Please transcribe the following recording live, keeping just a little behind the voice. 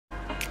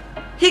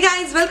Hey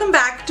guys, welcome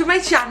back to my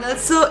channel.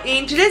 So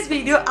in today's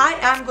video I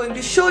am going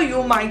to show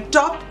you my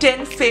top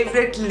 10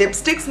 favorite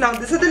lipsticks. Now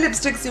these are the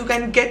lipsticks you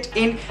can get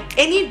in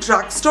any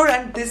drugstore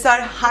and these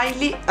are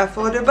highly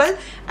affordable.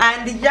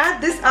 And yeah,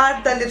 these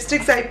are the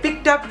lipsticks I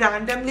picked up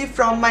randomly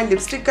from my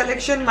lipstick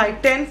collection, my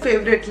 10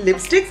 favorite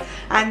lipsticks,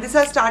 and these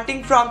are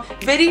starting from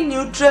very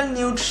neutral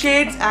nude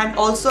shades and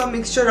also a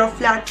mixture of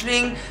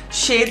flattering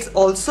shades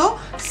also.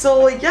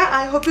 So yeah,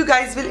 I hope you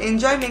guys will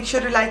enjoy. Make sure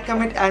to like,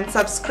 comment and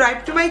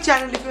subscribe to my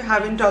channel if you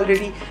haven't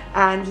already,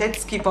 and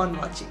let's keep on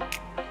watching.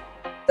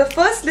 The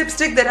first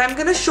lipstick that I'm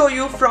gonna show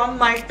you from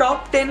my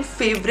top 10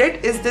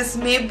 favorite is this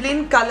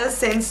Maybelline Color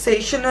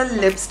Sensational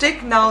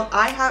lipstick. Now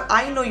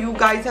I know you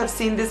guys have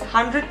seen this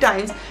 100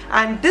 times,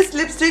 and these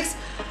lipsticks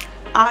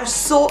are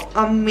so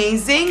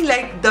amazing.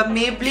 Like the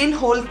Maybelline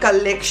whole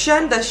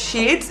collection, the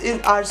shades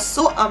are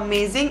so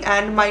amazing,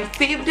 and my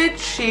favorite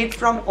shade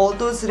from all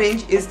those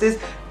range is this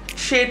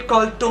shade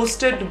called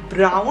Toasted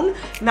Brown.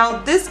 Now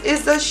this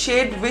is a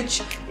shade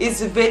which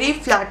is very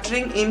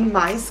flattering in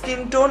my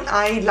skin tone.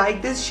 I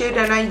like this shade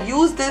and I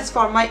use this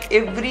for my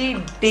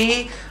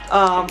everyday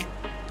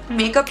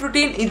makeup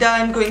routine. Either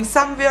I'm going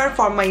somewhere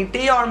for my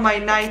day or my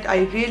night. I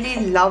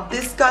really love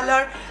this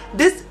color.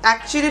 This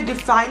actually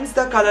defines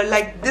the color.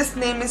 Like this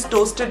name is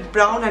Toasted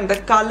Brown and the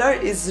color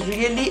is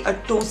really a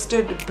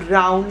toasted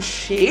brown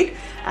shade,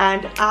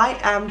 and I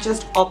am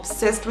just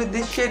obsessed with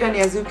this shade. And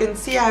as you can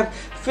see, I have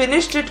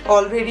finished it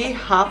already,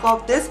 half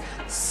of this.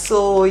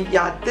 So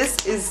yeah,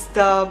 this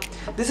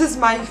is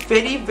my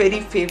very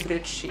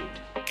favorite shade.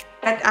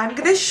 That I'm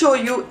gonna show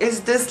you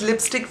is this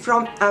lipstick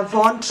from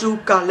Avon True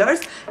Colors.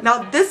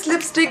 Now this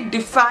lipstick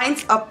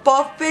defines a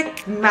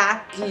perfect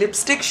matte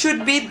lipstick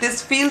should be.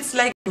 This feels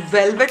like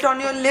velvet on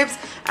your lips,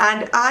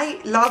 and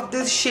I love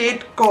this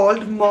shade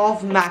called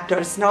Mauve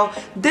Matters. Now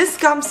this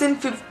comes in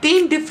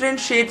 15 different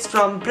shades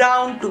from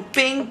brown to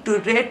pink to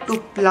red to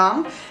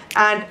plum,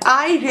 and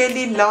I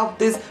really love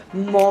this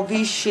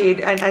mauve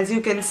shade. And as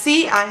you can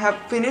see, I have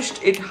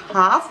finished it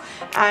half,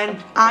 and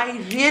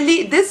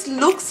this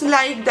looks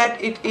like that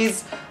it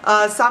is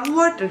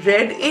somewhat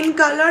red in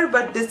color,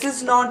 but this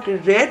is not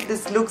red.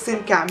 This looks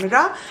in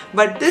camera,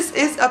 but this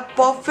is a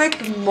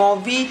perfect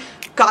mauve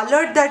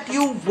color that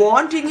you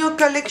want in your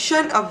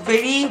collection, a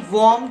very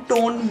warm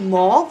tone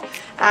mauve,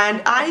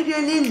 and I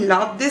really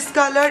love this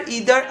color.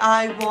 Either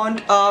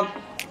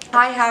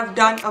I have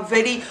done a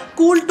very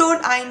cool tone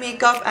eye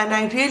makeup and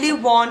I really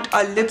want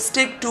a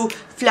lipstick to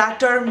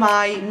flatter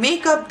my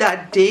makeup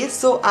that day,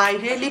 so I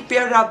really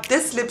pair up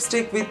this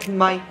lipstick with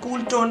my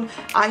cool tone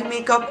eye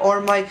makeup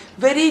or my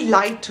very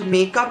light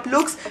makeup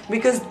looks,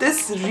 because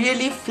this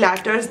really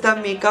flatters the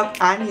makeup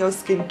and your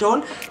skin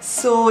tone.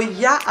 So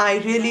yeah,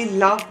 I really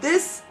love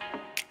this.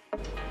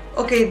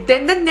 Okay,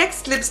 then the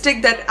next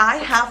lipstick that I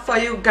have for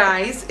you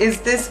guys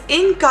is this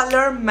In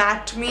Color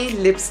Matte Me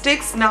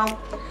lipsticks. Now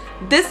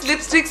this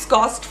lipsticks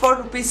cost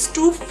for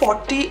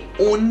 ₹240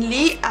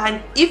 only,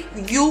 and if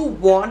you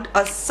want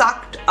a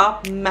sucked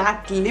up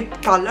matte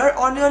lip color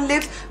on your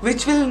lips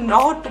which will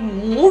not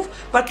move,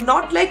 but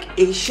not like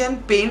Asian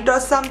paint or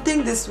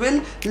something, this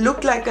will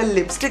look like a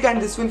lipstick and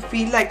this will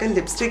feel like a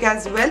lipstick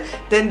as well,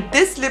 then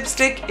this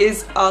lipstick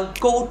is a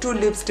go-to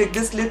lipstick.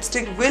 This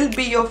lipstick will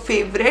be your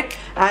favorite,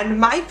 and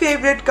my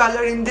favorite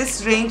color in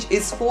this range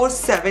is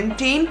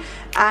 417,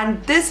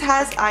 and this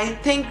has I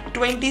think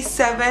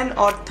 27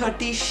 or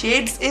 30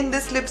 shades in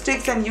this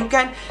lipsticks, and you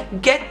can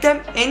get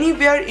them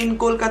anywhere in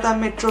Kolkata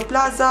Metro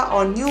Plaza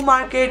or New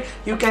Market.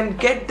 You can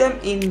get them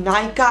in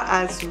nykaa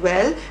as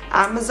well,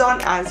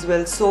 Amazon as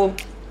well. So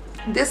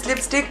this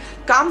lipstick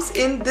comes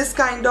in this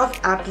kind of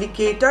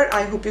applicator.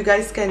 I hope you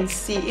guys can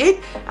see it,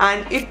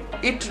 and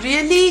it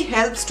really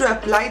helps to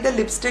apply the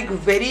lipstick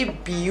very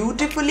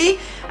beautifully.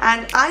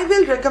 And I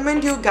will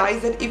recommend you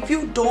guys that if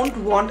you don't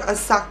want a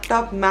sucked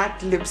up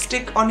matte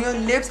lipstick on your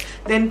lips,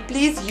 then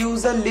please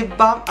use a lip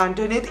balm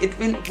underneath. It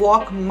will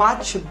work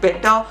much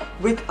better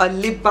with a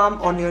lip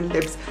balm on your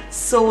lips.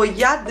 So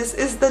yeah, this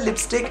is the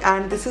lipstick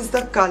and this is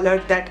the color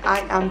that I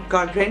am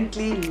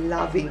currently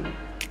loving.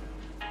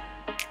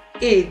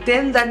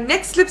 Then the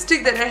next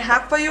lipstick that I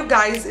have for you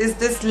guys is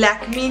this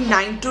Lakme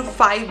 9 to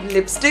 5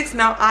 lipsticks.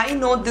 Now I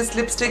know these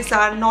lipsticks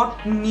are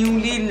not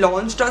newly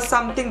launched or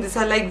something. These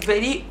are like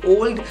very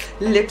old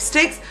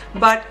lipsticks,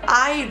 but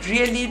I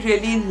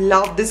really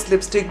love this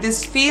lipstick.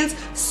 This feels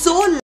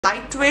so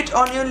lightweight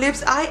on your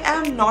lips. I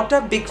am not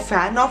a big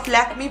fan of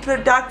Lakme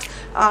products.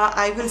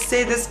 I will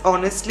say this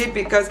honestly,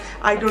 because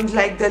I don't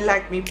like the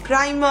Lakme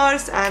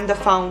primers and the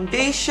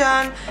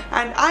foundation,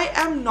 and I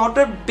am not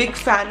a big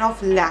fan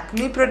of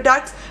Lakme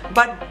products.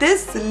 But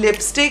this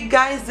lipstick,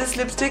 guys, this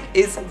lipstick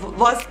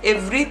was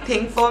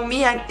everything for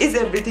me and is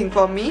everything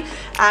for me.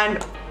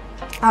 And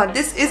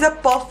this is a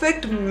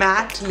perfect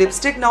matte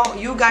lipstick. Now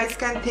you guys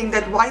can think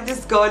that why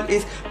this girl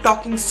is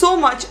talking so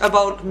much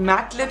about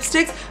matte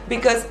lipsticks,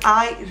 because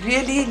I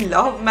really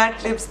love matte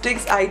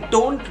lipsticks. I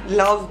don't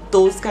love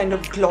those kind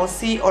of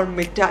glossy or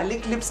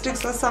metallic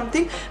lipsticks or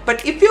something.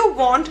 But if you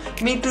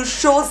want me to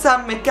show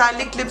some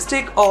metallic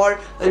lipstick or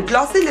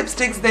glossy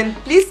lipsticks, then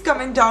please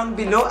comment down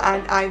below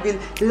and I will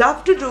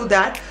love to do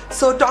that.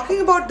 So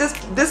talking about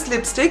this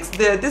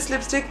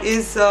lipstick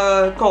is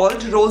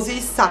called Rosy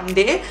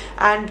Sunday,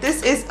 and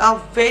this is a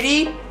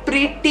very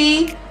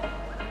pretty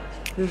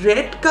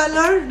red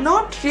color.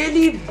 Not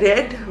really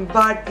red,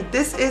 but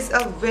this is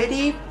a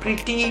very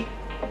pretty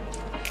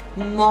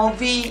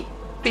mauve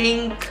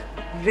pink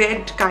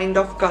red kind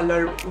of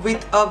color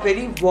with a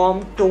very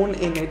warm tone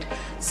in it.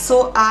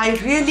 So I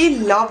really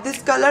love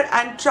this color,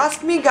 and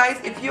trust me guys,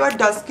 if you are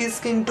dusky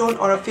skin tone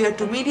or a fair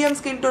to medium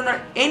skin tone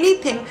or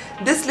anything,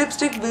 this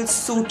lipstick will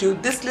suit you.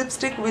 This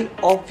lipstick will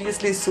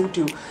obviously suit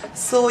you.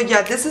 So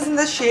yeah, this is in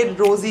the shade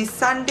Rosy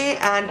Sunday,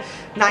 and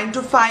 9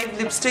 to 5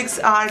 lipsticks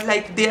are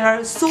like, there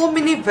are so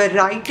many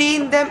variety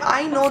in them.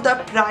 I know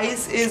the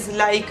price is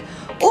like,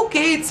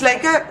 okay, it's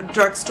like a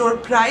drugstore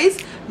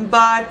price,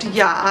 but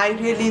yeah, I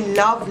really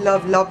love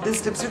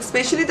this lipstick,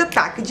 especially the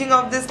packaging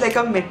of this, like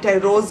a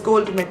rose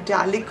gold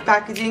metallic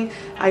packaging.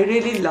 I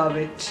really love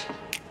it.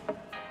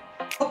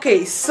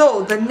 Okay,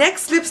 so the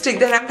next lipstick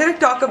that I'm going to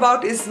talk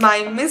about is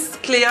my Miss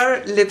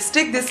Clair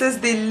lipstick. This is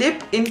the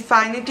Lip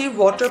Infinity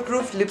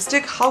Waterproof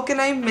Lipstick. How can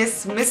I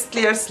miss Miss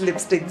Clair's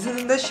lipstick? This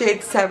is in the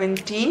shade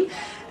 17,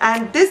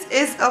 and this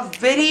is a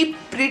very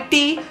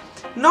pretty,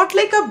 not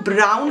like a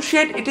brown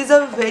shade, it is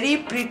a very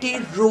pretty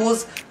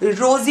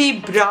rosy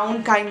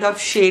brown kind of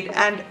shade,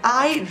 and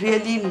I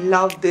really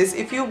love this.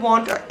 If you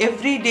want an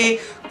everyday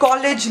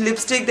college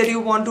lipstick that you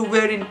want to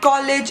wear in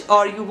college,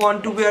 or you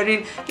want to wear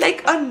in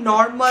like a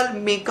normal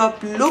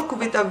makeup look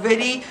with a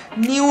very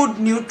nude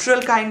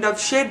neutral kind of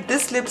shade,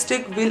 this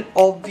lipstick will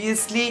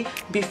obviously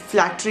be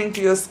flattering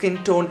to your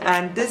skin tone.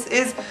 And this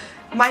is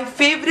my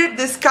favorite.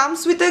 This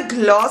comes with a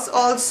gloss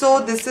also.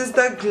 This is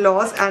the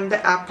gloss, and the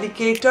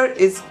applicator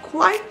is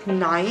quite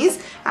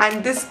nice,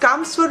 and this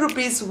comes for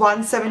rupees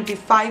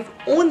 175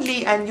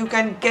 only, and you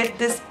can get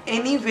this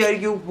anywhere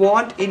you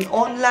want, in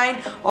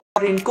online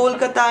or in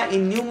Kolkata,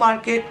 in New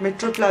Market,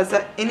 Metro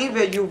Plaza,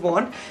 anywhere you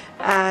want.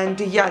 And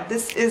yeah,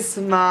 this is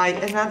my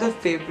another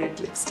favorite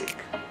lipstick.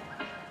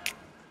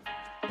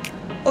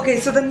 Okay,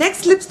 so the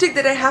next lipstick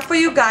that I have for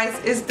you guys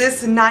is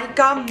this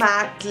Nykaa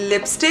matte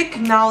lipstick.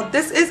 Now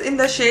this is in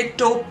the shade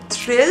Taupe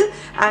Thrill,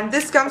 and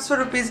this comes for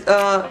rupees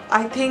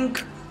I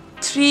think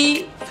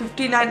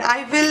 359.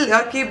 I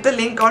will keep the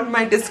link on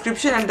my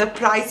description and the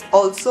price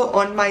also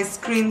on my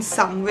screen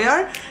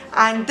somewhere.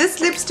 And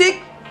this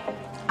lipstick,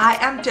 I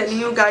am telling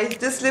you guys,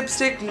 this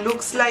lipstick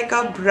looks like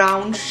a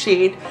brown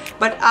shade,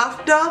 but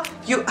after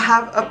you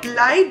have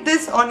applied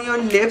this on your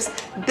lips,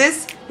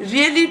 this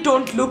really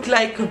don't look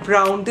like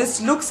brown.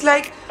 This looks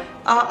like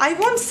I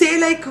won't say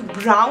like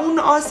brown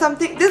or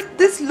something.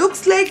 This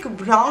looks like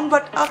brown,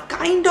 but a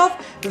kind of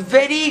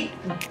very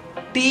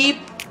deep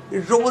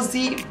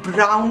rosy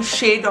brown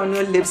shade on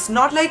your lips,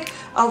 not like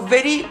a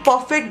very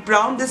perfect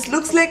brown. This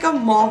looks like a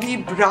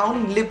mauve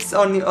brown lips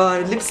on your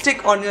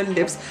lipstick on your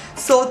lips.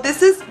 So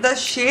this is the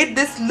shade.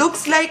 This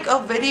looks like a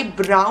very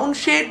brown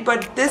shade,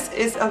 but this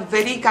is a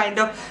very kind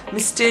of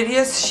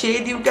mysterious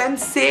shade, you can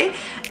say.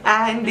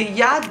 And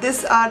yeah,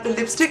 these are the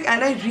lipstick,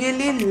 and I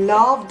really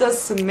love the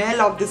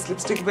smell of this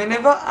lipstick.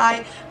 Whenever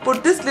I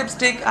put this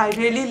lipstick, I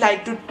really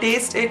like to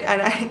taste it,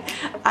 and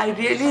I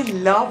really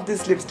love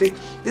this lipstick.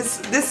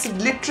 This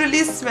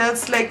literally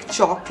smells like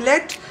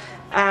chocolate,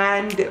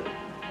 and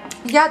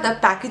yeah, the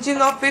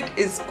packaging of it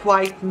is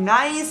quite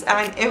nice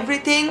and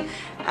everything,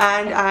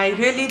 and I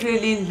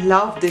really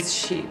love this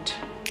shade.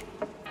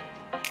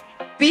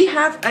 We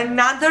have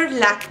another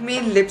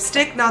Lakme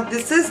lipstick. Now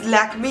this is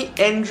Lakme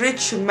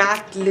Enrich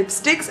matte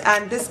lipsticks,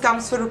 and this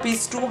comes for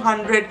rupees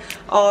 200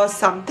 or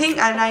something,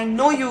 and I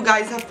know you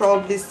guys have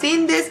probably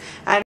seen this.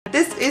 And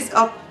this is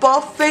a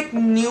perfect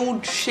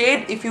nude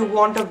shade. If you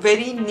want a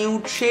very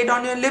nude shade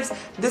on your lips,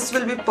 this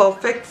will be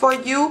perfect for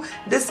you.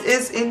 This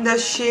is in the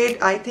shade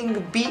I think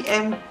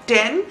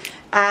BM10,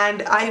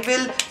 and I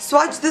will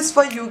swatch this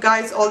for you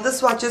guys. All the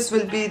swatches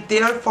will be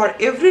there for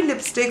every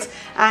lipsticks,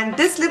 and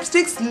this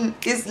lipsticks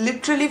is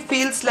literally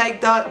feels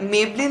like the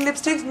Maybelline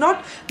lipsticks.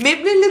 Not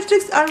Maybelline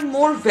lipsticks are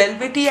more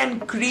velvety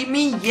and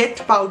creamy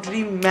yet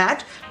powdery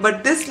matte,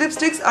 but these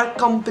lipsticks are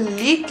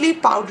completely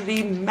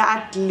powdery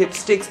matte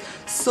lipsticks.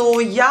 So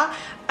yeah,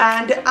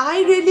 and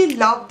I really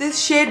love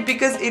this shade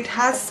because it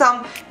has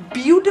some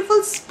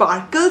beautiful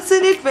sparkles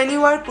in it. When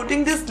you are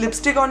putting this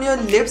lipstick on your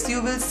lips,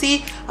 you will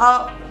see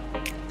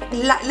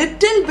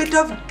little bit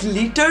of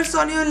glitters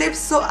on your lips.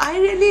 So I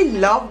really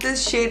love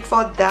this shade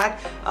for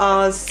that.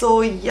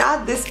 So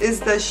yeah, this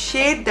is the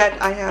shade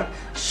that I have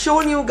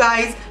shown you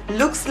guys.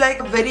 Looks like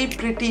a very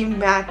pretty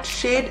matte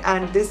shade,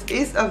 and this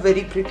is a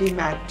very pretty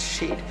matte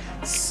shade.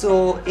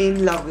 So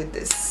in love with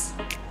this.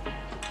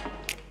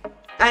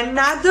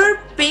 Another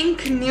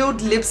pink nude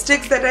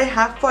lipsticks that I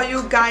have for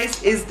you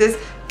guys is this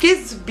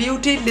Kiss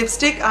Beauty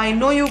lipstick. I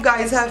know you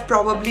guys have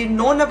probably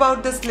known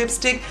about this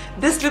lipstick.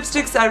 These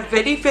lipsticks are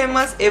very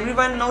famous.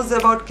 Everyone knows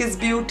about Kiss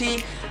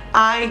Beauty.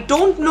 I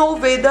don't know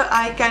whether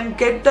I can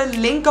get the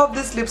link of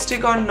this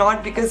lipstick or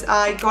not because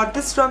I got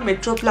this from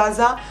Metro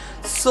Plaza.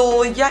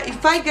 So yeah,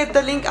 if I get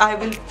the link, I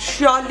will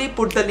surely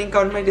put the link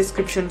on my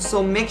description.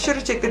 So make sure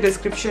to check the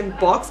description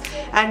box.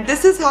 And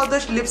this is how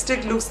the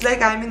lipstick looks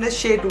like. I'm in the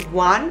shade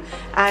 1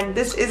 and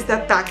this is the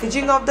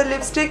packaging of the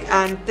lipstick,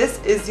 and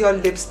this is your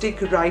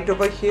lipstick right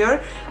over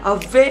here. A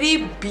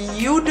very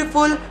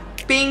beautiful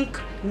pink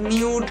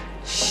nude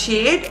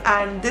shade,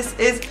 and this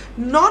is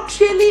not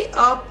really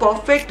a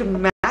perfect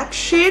matte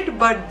shade,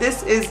 but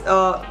this is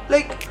a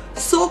like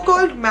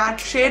so-called matte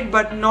shade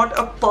but not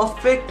a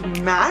perfect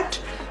matte.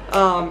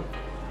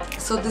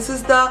 So this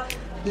is the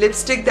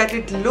lipstick that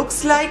it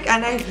looks like,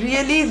 and I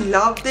really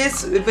love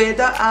this.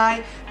 Whether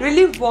I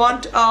really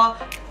want a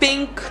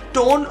pink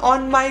tone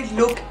on my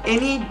look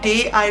any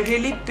day, I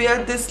really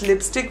pair this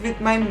lipstick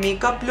with my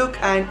makeup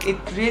look and it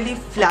really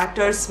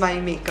flatters my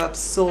makeup.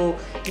 So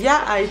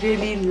yeah, I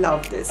really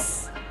love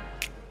this.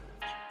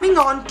 Moving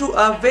on to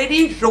a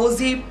very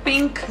rosy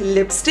pink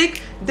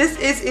lipstick. This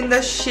is in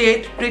the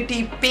shade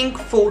Pretty Pink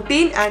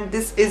 14 and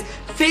this is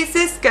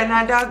Faces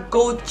Canada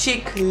Go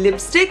Chic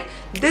lipstick.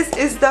 This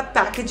is the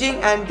packaging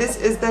and this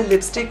is the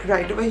lipstick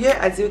right over here.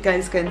 As you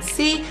guys can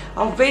see,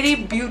 a very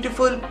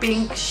beautiful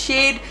pink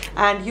shade,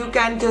 and you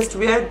can just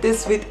wear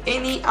this with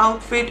any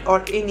outfit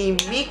or any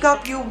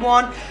makeup you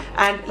want.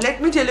 And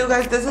let me tell you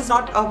guys, this is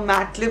not a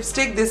matte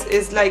lipstick. This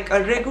is like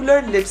a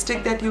regular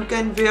lipstick that you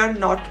can wear,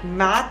 not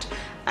matte.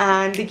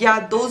 And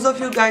yeah, those of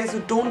you guys who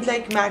don't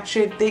like matte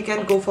shade, they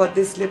can go for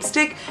this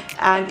lipstick.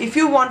 And if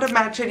you want a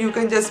matte shade, you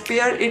can just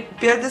pair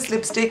this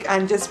lipstick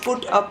and just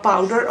put a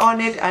powder on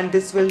it, and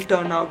this will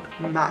turn out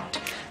matte.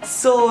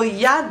 So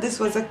yeah, this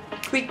was a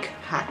quick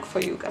hack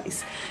for you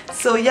guys.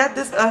 So yeah,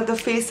 this the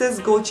Faces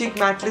Go Chic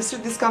matte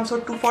lipstick. This comes for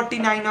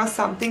 $249 or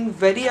something,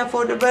 very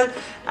affordable.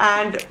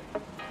 And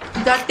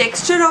the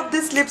texture of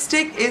this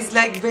lipstick is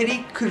like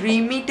very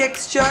creamy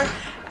texture,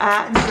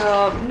 and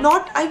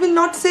I will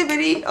not say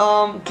very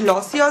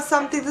glossy or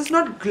something. This is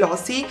not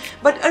glossy,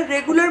 but a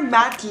regular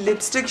matte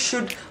lipstick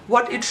should,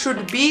 what it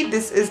should be.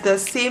 This is the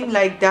same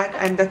like that,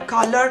 and the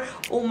color,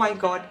 oh my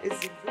god,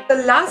 is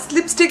the last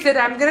lipstick that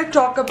I'm gonna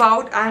talk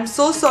about. I'm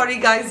so sorry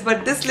guys,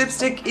 but this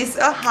lipstick is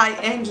a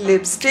high-end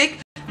lipstick.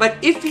 But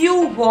if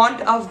you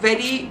want a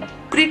very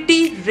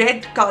pretty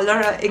red color,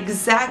 an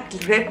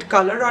exact red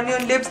color on your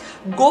lips,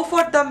 go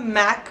for the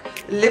MAC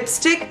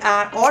lipstick,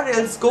 or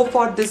else go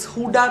for this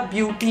Huda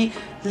Beauty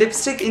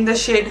lipstick in the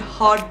shade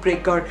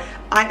Heartbreaker.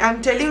 I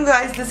am telling you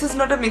guys, this is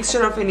not a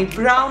mixture of any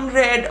brown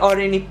red or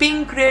any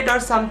pink red or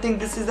something.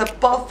 This is a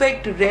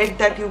perfect red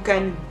that you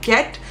can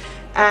get.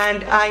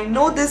 And I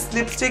know this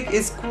lipstick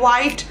is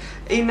quite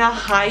in a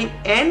high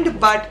end,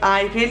 but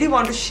I really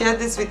want to share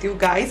this with you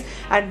guys.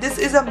 And this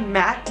is a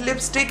matte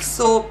lipstick,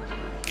 so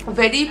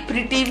very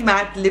pretty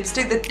matte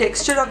lipstick. The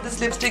texture of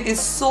this lipstick is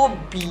so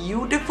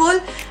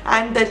beautiful,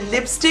 and the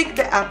lipstick,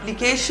 the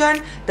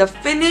application, the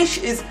finish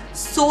is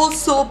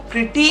so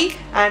pretty,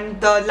 and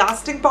the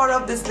lasting power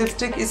of this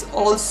lipstick is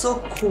also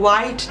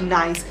quite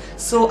nice.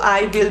 So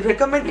I will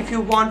recommend if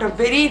you want a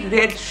very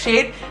red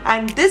shade,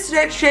 and this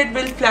red shade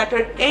will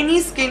flatter any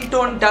skin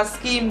tone,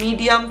 dusky,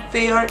 medium,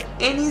 fair,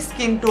 any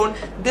skin tone.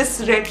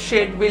 This red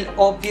shade will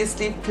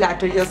obviously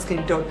flatter your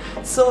skin tone.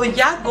 So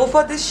yeah, go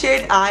for this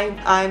shade.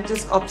 I'm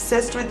just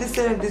obsessed with this,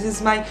 and this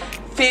is my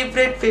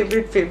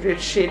favorite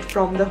shade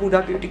from the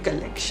Huda Beauty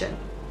collection.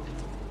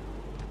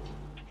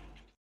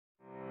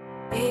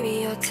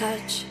 Baby, your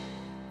touch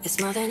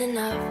is more than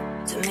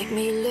enough to make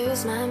me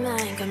lose my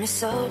mind. Got me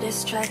so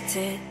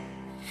distracted,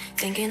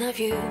 thinking of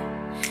you,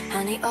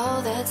 honey,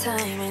 all the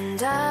time.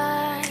 And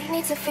I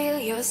need to feel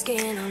your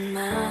skin on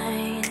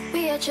mine.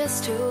 We are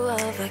just two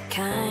of a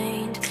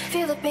kind.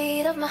 Feel the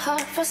beat of my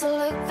heart, first a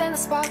look, then the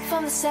spark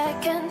from the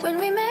second. When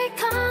we make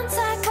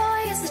contact,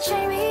 boy, it's the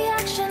chain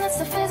reaction. It's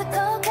the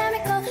physical,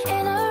 chemical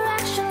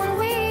interaction. When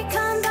we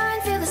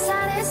combine, feel the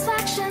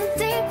satisfaction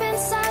deep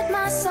inside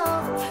my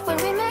soul. When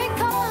we make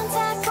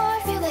contact,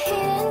 boy, feel the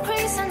heat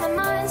increase and my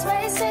mind's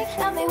racing.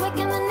 Got me weak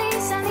in the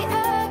knees and the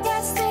air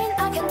gets thin.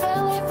 I can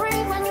barely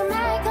breathe when you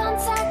make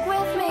contact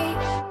with me.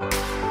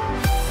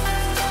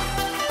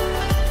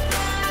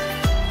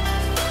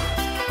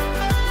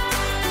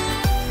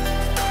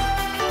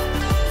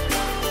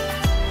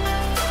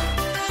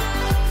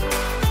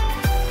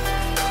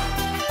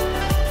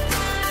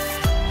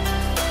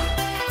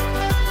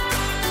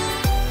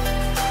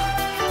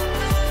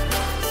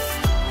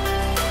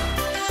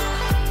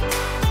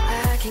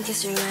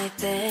 Kiss you right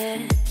there,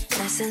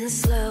 nice and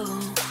slow.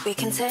 We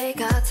can take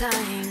our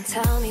time.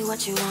 Tell me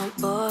what you want,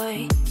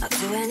 boy. I'll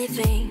do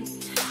anything,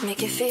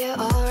 make you feel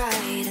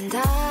alright. And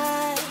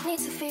I need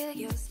to feel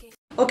your skin.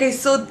 Okay,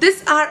 so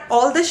these are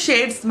all the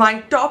shades,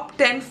 my top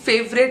 10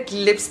 favorite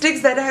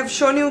lipsticks that I have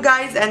shown you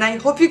guys, and I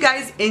hope you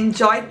guys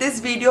enjoyed this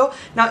video.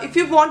 Now if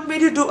you want me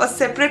to do a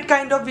separate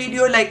kind of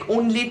video like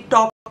only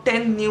top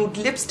 10 nude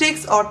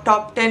lipsticks or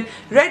top 10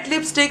 red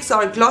lipsticks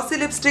or glossy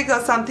lipsticks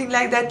or something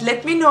like that,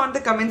 let me know in the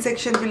comment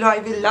section below. I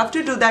will love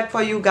to do that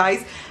for you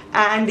guys.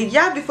 And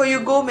yeah, before you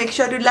go, make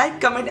sure to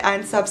like, comment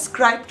and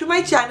subscribe to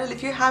my channel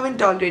if you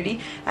haven't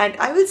already, and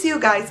I will see you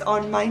guys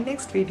on my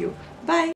next video. Bye.